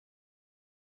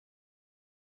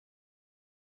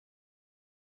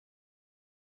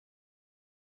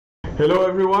Hello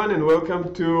everyone and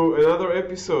welcome to another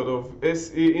episode of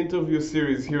SE interview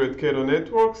series here at Cato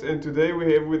Networks, and today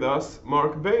we have with us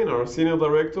Mark Bain, our Senior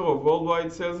Director of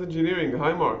Worldwide Sales Engineering.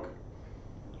 Hi Mark.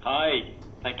 Hi,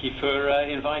 thank you for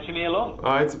inviting me along.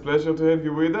 It's a pleasure to have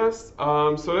you with us.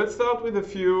 So let's start with a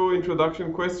few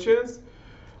introduction questions,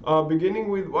 beginning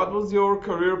with what was your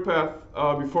career path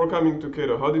before coming to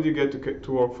Cato? How did you get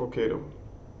to work for Cato?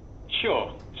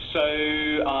 Sure. So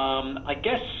I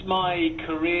guess my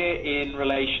career in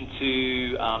relation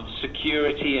to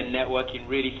security and networking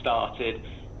really started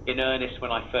in earnest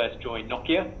when I first joined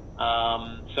Nokia.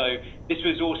 So this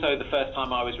was also the first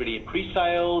time I was really in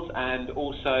pre-sales, and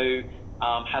also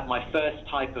had my first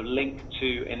type of link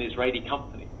to an Israeli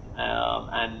company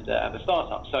and a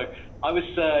startup. So I was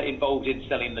involved in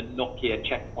selling the Nokia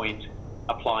checkpoint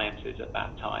appliances at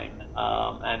that time.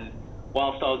 And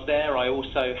whilst I was there, I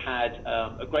also had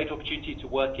a great opportunity to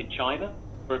work in China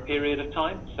for a period of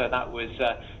time. So that was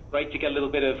great to get a little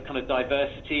bit of kind of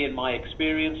diversity in my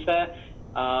experience there.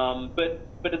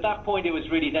 But at that point, it was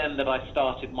really then that I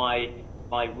started my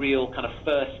real kind of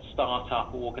first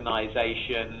startup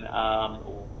organization,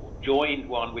 or joined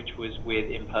one, which was with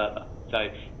Imperva. So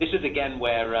this is again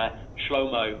where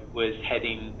Shlomo was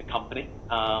heading the company.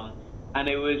 And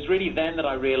it was really then that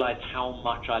I realized how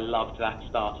much I loved that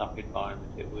startup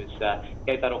environment. It was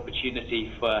gave that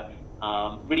opportunity for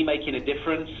really making a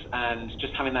difference and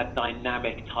just having that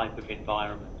dynamic type of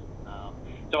environment.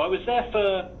 So I was there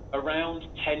for around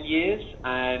 10 years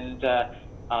and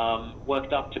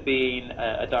worked up to being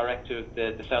a director of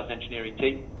the sales engineering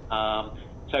team.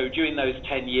 So during those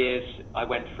 10 years, I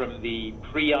went from the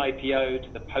pre-IPO to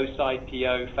the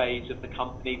post-IPO phase of the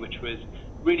company, which was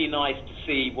really nice to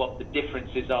see what the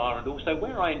differences are and also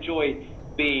where I enjoy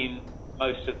being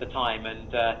most of the time.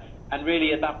 And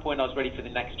really at that point I was ready for the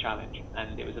next challenge,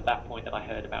 and it was at that point that I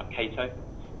heard about Cato.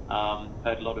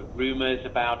 Heard a lot of rumors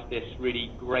about this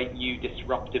really great new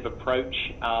disruptive approach,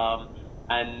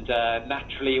 and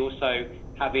naturally also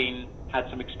having had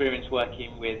some experience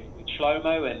working with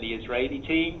Shlomo and the Israeli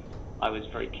team, I was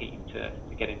very keen to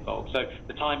get involved. So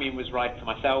the timing was right for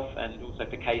myself and also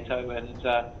for Cato, and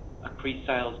a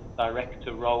pre-sales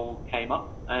director role came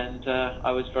up, and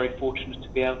I was very fortunate to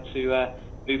be able to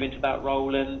move into that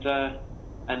role,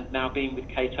 and now being with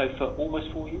Cato for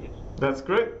almost 4 years. That's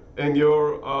great. And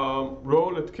your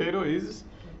role at Cato is?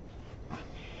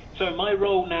 So my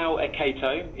role now at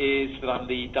Cato is that I'm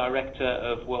the Director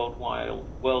of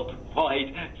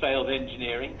Worldwide Sales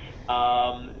Engineering.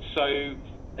 So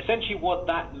essentially what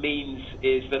that means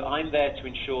is that I'm there to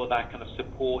ensure that kind of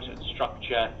support and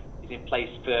structure in place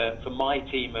for my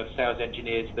team of sales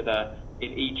engineers that are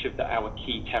in each of our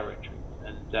key territories.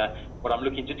 And what I'm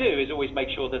looking to do is always make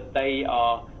sure that they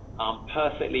are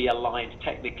perfectly aligned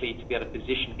technically to be able to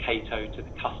position Cato to the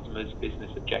customer's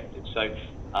business objectives. So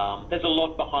there's a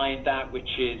lot behind that, which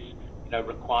is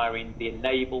requiring the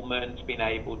enablement, being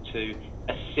able to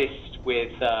assist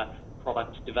with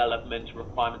product development,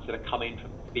 requirements that are coming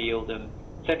from the field, and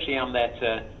essentially I'm there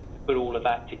to put all of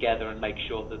that together and make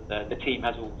sure that the team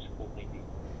has all the support they need.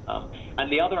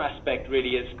 And the other aspect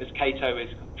really is, as Cato is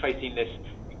tracing this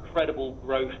incredible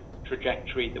growth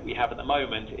trajectory that we have at the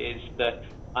moment, is that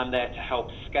I'm there to help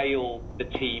scale the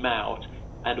team out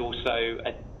and also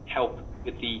help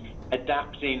with the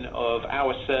adapting of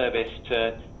our service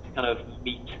to kind of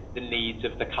meet the needs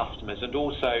of the customers, and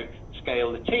also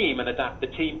scale the team and adapt the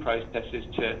team processes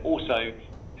to also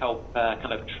help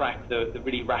kind of track the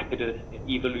really rapid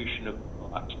evolution of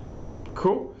product.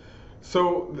 Cool.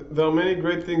 So there are many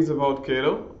great things about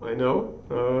Cato, I know,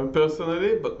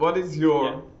 personally, but what is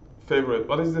your favorite?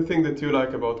 What is the thing that you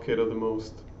like about Cato the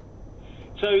most?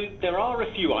 So there are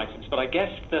a few items, but I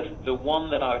guess the one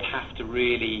that I would have to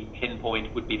really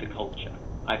pinpoint would be the culture.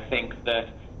 I think that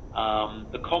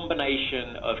the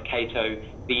combination of Cato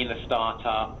being a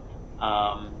startup,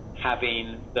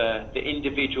 having the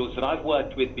individuals that I've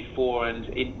worked with before and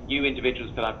new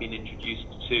individuals that I've been introduced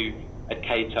to at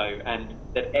Cato, and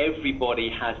that everybody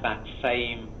has that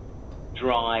same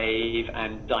drive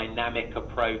and dynamic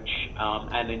approach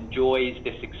and enjoys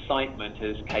this excitement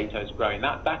as Cato's growing.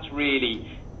 That's really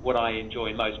what I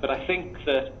enjoy most. But I think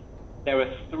that there are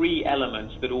three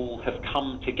elements that all have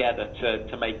come together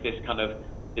to make this kind of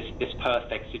this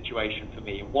perfect situation for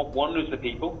me. One was the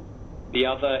people. The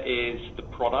other is the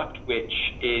product, which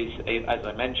is, as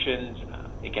I mentioned,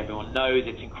 I think everyone knows,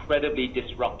 it's incredibly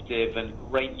disruptive and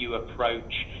great new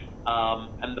approach.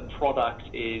 And the product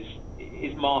is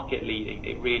market leading.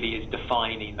 It really is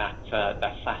defining that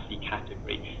SASE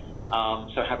category.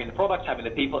 So having the product, having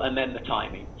the people, and then the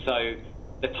timing. So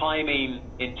the timing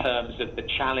in terms of the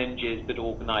challenges that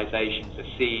organizations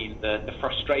are seeing, the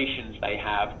frustrations they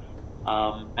have,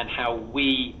 and how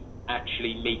we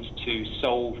actually meet to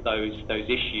solve those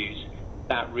issues,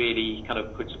 that really kind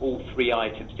of puts all three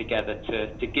items together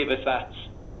to give us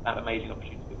that amazing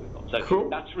opportunity that we've got. So cool.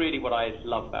 That's really what I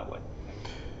love about work.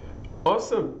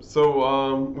 Awesome.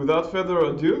 So without further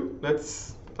ado,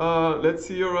 let's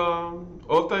see your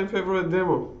all-time favorite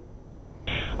demo.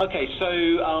 Okay,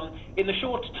 so in the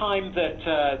short time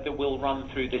that we'll run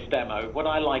through this demo, what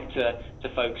I like to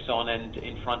focus on, and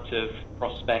in front of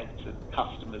prospects and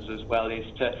customers as well, is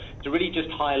to really just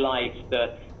highlight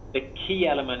the key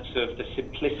elements of the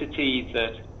simplicity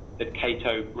that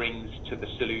Cato brings to the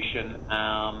solution,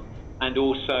 and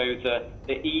also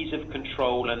the ease of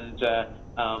control and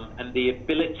the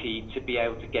ability to be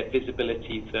able to get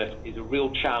visibility that is a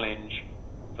real challenge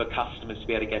for customers to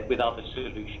be able to get with other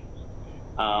solutions.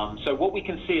 So what we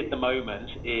can see at the moment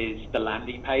is the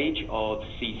landing page of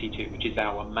CC2, which is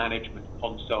our management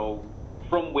console,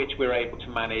 from which we're able to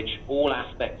manage all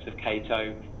aspects of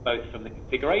Cato, both from the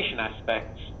configuration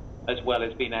aspects as well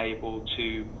as being able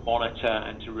to monitor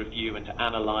and to review and to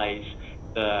analyze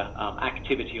the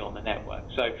activity on the network.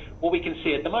 So what we can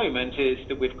see at the moment is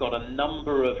that we've got a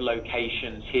number of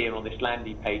locations here on this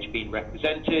landing page being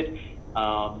represented,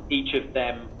 each of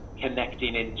them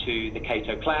connecting into the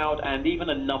Cato Cloud, and even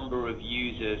a number of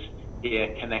users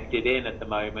here connected in at the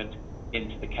moment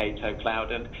into the Cato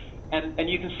Cloud. And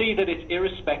you can see that it's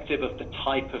irrespective of the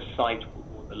type of site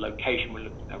or the location we're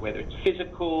looking at, whether it's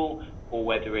physical or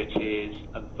whether it is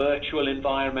a virtual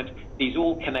environment. These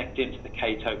all connect into the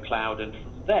Cato Cloud, and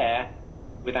from there,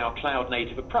 with our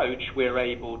cloud-native approach, we're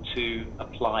able to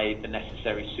apply the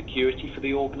necessary security for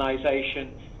the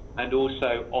organization and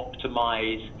also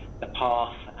optimize the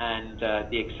path and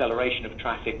the acceleration of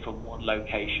traffic from one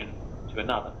location to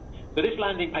another. So this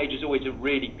landing page is always a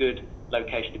really good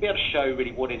location to be able to show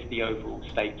really what is the overall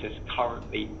status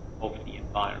currently of the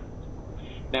environment.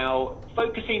 Now,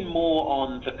 focusing more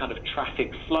on the kind of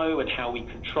traffic flow and how we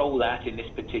control that in this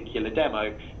particular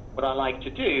demo, what I like to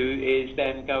do is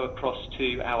then go across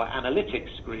to our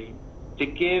analytics screen to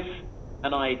give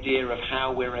an idea of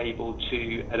how we're able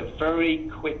to, at a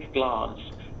very quick glance,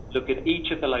 look at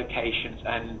each of the locations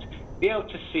and be able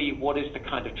to see what is the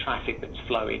kind of traffic that's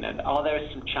flowing, and are there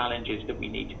some challenges that we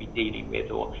need to be dealing with,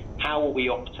 or how are we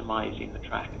optimizing the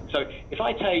traffic. So if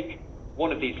I take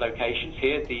one of these locations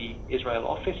here, the Israel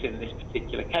office in this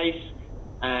particular case,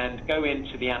 and go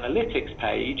into the analytics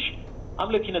page, I'm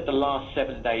looking at the last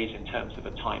 7 days in terms of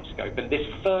a time scope. And this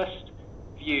first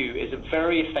view is a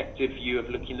very effective view of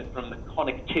looking at from the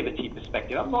connectivity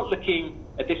perspective. I'm not looking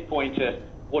at this point at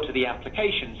what are the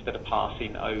applications that are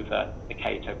passing over the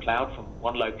Cato Cloud from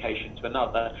one location to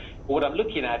another. But what I'm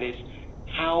looking at is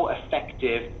how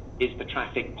effective is the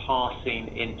traffic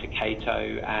passing into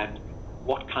Cato, and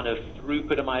what kind of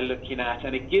throughput am I looking at?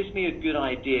 And it gives me a good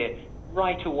idea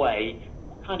right away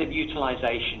what kind of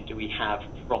utilization do we have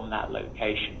from that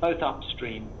location, both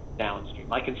upstream,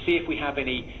 downstream. I can see if we have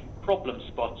any problem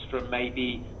spots from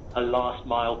maybe a last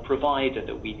mile provider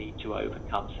that we need to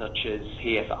overcome, such as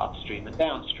here for upstream and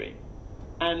downstream,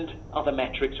 and other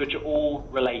metrics which are all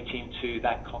relating to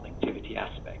that connectivity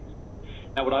aspect.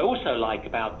 Now, what I also like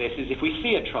about this is if we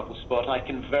see a trouble spot, I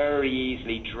can very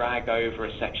easily drag over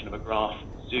a section of a graph,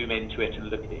 zoom into it, and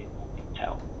look at it in more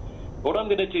detail. What I'm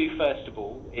going to do first of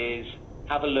all is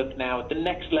have a look now at the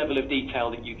next level of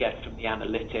detail that you get from the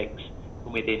analytics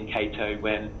from within Cato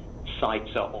when sites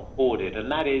are onboarded,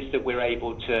 and that is that we're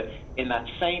able to, in that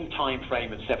same time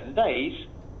frame of 7 days,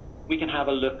 we can have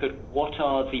a look at what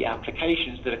are the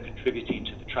applications that are contributing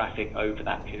to the traffic over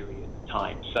that period of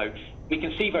time. So we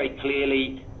can see very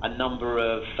clearly a number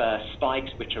of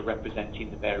spikes which are representing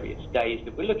the various days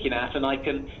that we're looking at, and I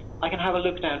can have a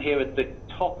look down here at the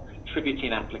top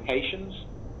contributing applications,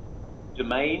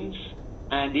 domains,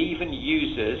 and even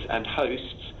users and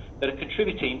hosts that are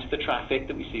contributing to the traffic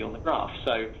that we see on the graph.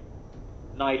 So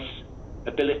nice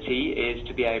ability is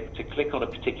to be able to click on a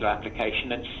particular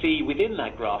application and see within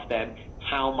that graph then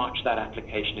how much that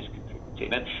application is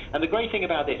contributing. And the great thing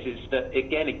about this is that,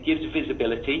 again, it gives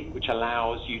visibility, which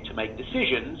allows you to make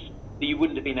decisions that you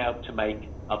wouldn't have been able to make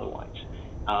otherwise.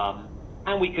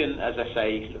 And we can, as I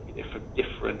say, look at it from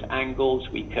different angles.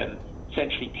 We can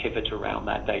essentially pivot around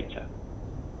that data.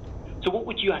 So what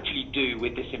would you actually do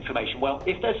with this information? Well,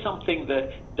 if there's something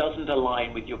that doesn't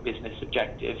align with your business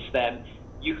objectives, then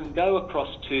you can go across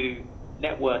to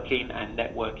networking and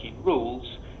networking rules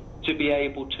to be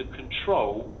able to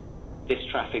control this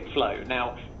traffic flow.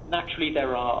 Now, naturally,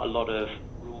 there are a lot of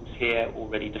rules here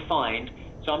already defined,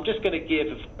 So I'm just going to give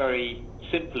a very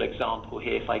simple example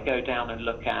here. If I go down and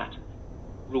look at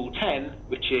Rule 10,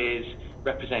 which is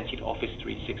representing Office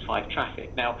 365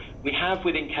 traffic. Now, we have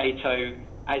within Cato,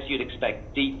 as you'd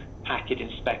expect, deep packet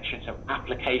inspection, so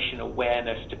application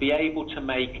awareness, to be able to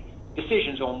make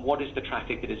decisions on what is the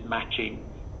traffic that is matching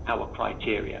our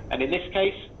criteria. And in this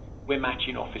case, we're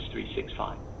matching Office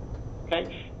 365.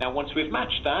 Okay? Now, once we've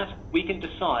matched that, we can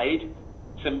decide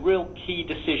some real key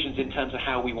decisions in terms of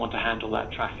how we want to handle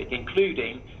that traffic,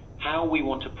 including how we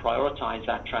want to prioritize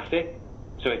that traffic.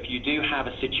 So if you do have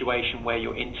a situation where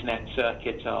your internet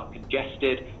circuits are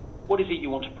congested, what is it you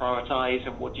want to prioritize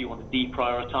and what do you want to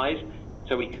deprioritize?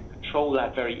 So we can control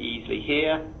that very easily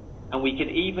here, and we can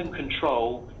even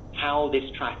control how this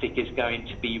traffic is going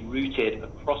to be routed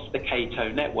across the Cato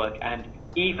network and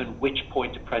even which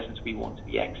point of presence we want to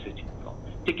be exiting from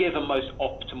to give a most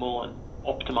optimal and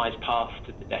optimized path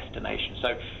to the destination.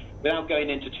 So without going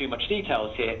into too much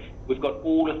details here, we've got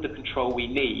all of the control we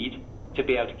need to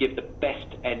be able to give the best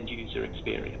end user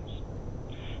experience.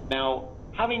 Now,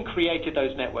 having created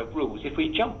those network rules, if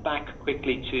we jump back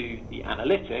quickly to the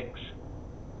analytics,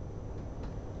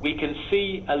 we can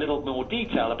see a little more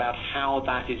detail about how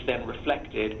that is then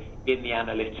reflected in the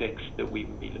analytics that we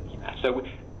would be looking at. So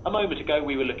a moment ago,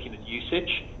 we were looking at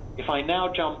usage. If I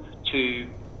now jump to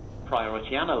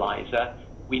Priority Analyzer,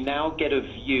 we now get a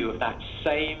view of that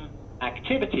same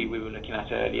activity we were looking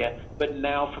at earlier, but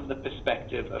now from the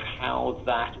perspective of how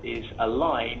that is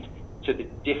aligned to the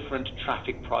different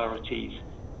traffic priorities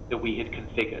that we had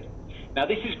configured. Now,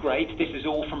 this is great. This is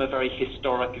all from a very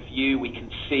historic view. We can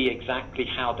see exactly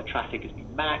how the traffic has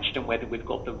been matched and whether we've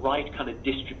got the right kind of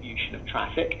distribution of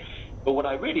traffic. But what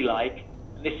I really like,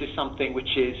 and this is something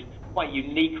which is quite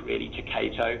unique really to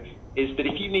Cato, is that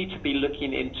if you need to be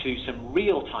looking into some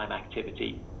real-time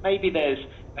activity, maybe there's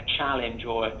a challenge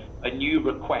or a new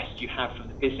request you have from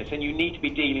the business and you need to be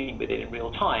dealing with it in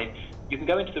real time, you can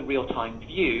go into the real-time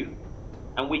view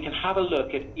and we can have a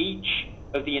look at each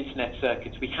of the internet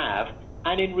circuits we have,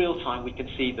 and in real time we can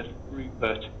see the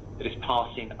throughput that is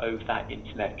passing over that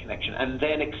internet connection. And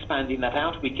then expanding that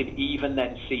out, we can even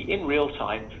then see in real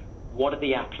time what are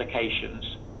the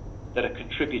applications that are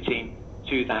contributing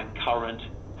to that current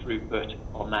throughput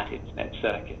on that internet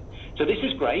circuit. So this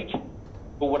is great,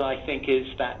 but what I think is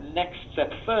that next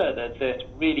step further that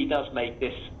really does make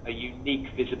this a unique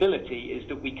visibility is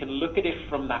that we can look at it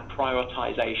from that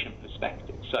prioritization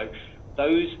perspective. So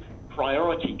those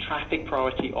traffic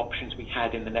priority options we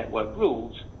had in the network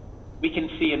rules, we can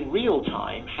see in real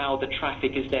time how the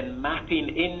traffic is then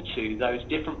mapping into those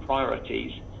different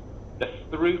priorities, the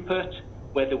throughput,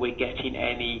 whether we're getting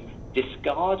any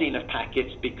discarding of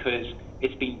packets because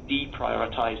it's been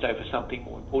deprioritized over something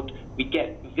more important. We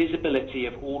get visibility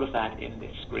of all of that in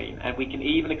this screen, and we can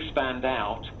even expand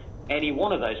out any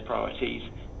one of those priorities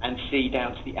and see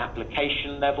down to the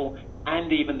application level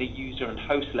and even the user and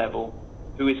host level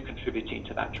who is contributing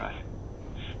to that traffic.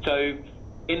 So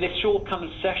in this short kind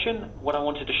of session, what I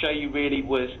wanted to show you really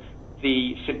was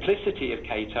the simplicity of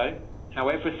Cato, how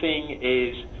everything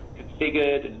is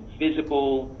configured and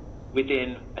visible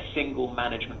within a single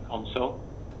management console.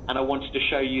 And I wanted to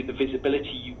show you the visibility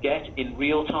you get in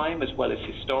real time as well as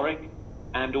historic,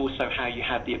 and also how you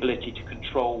have the ability to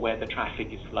control where the traffic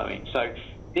is flowing. So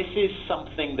this is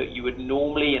something that you would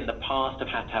normally in the past have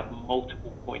had to have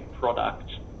multiple point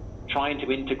products trying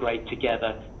to integrate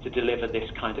together to deliver this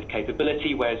kind of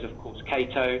capability, whereas of course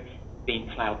Cato, being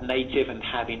cloud native and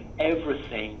having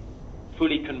everything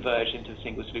fully converged into a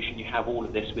single solution, you have all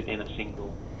of this within a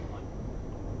single.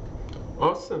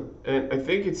 Awesome. And I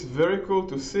think it's very cool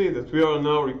to see that we are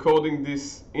now recording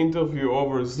this interview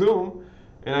over Zoom,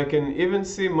 and I can even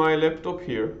see my laptop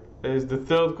here as the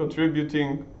third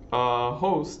contributing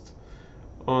host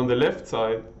on the left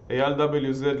side, a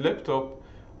LWZ laptop,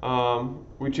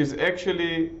 which is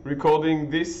actually recording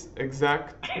this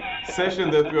exact session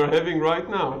that we are having right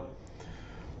now.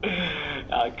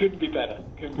 Couldn't be better.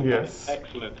 Yes. Better.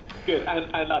 Excellent. Good.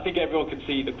 And I think everyone can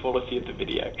see the quality of the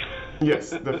video.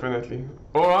 Yes, definitely.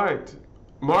 All right.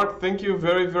 Mark, thank you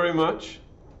very, very much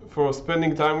for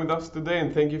spending time with us today,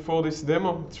 and thank you for this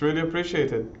demo. It's really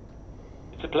appreciated.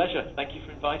 It's a pleasure. Thank you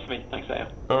for inviting me. Thanks, Ao.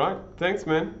 All right. Thanks,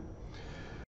 man.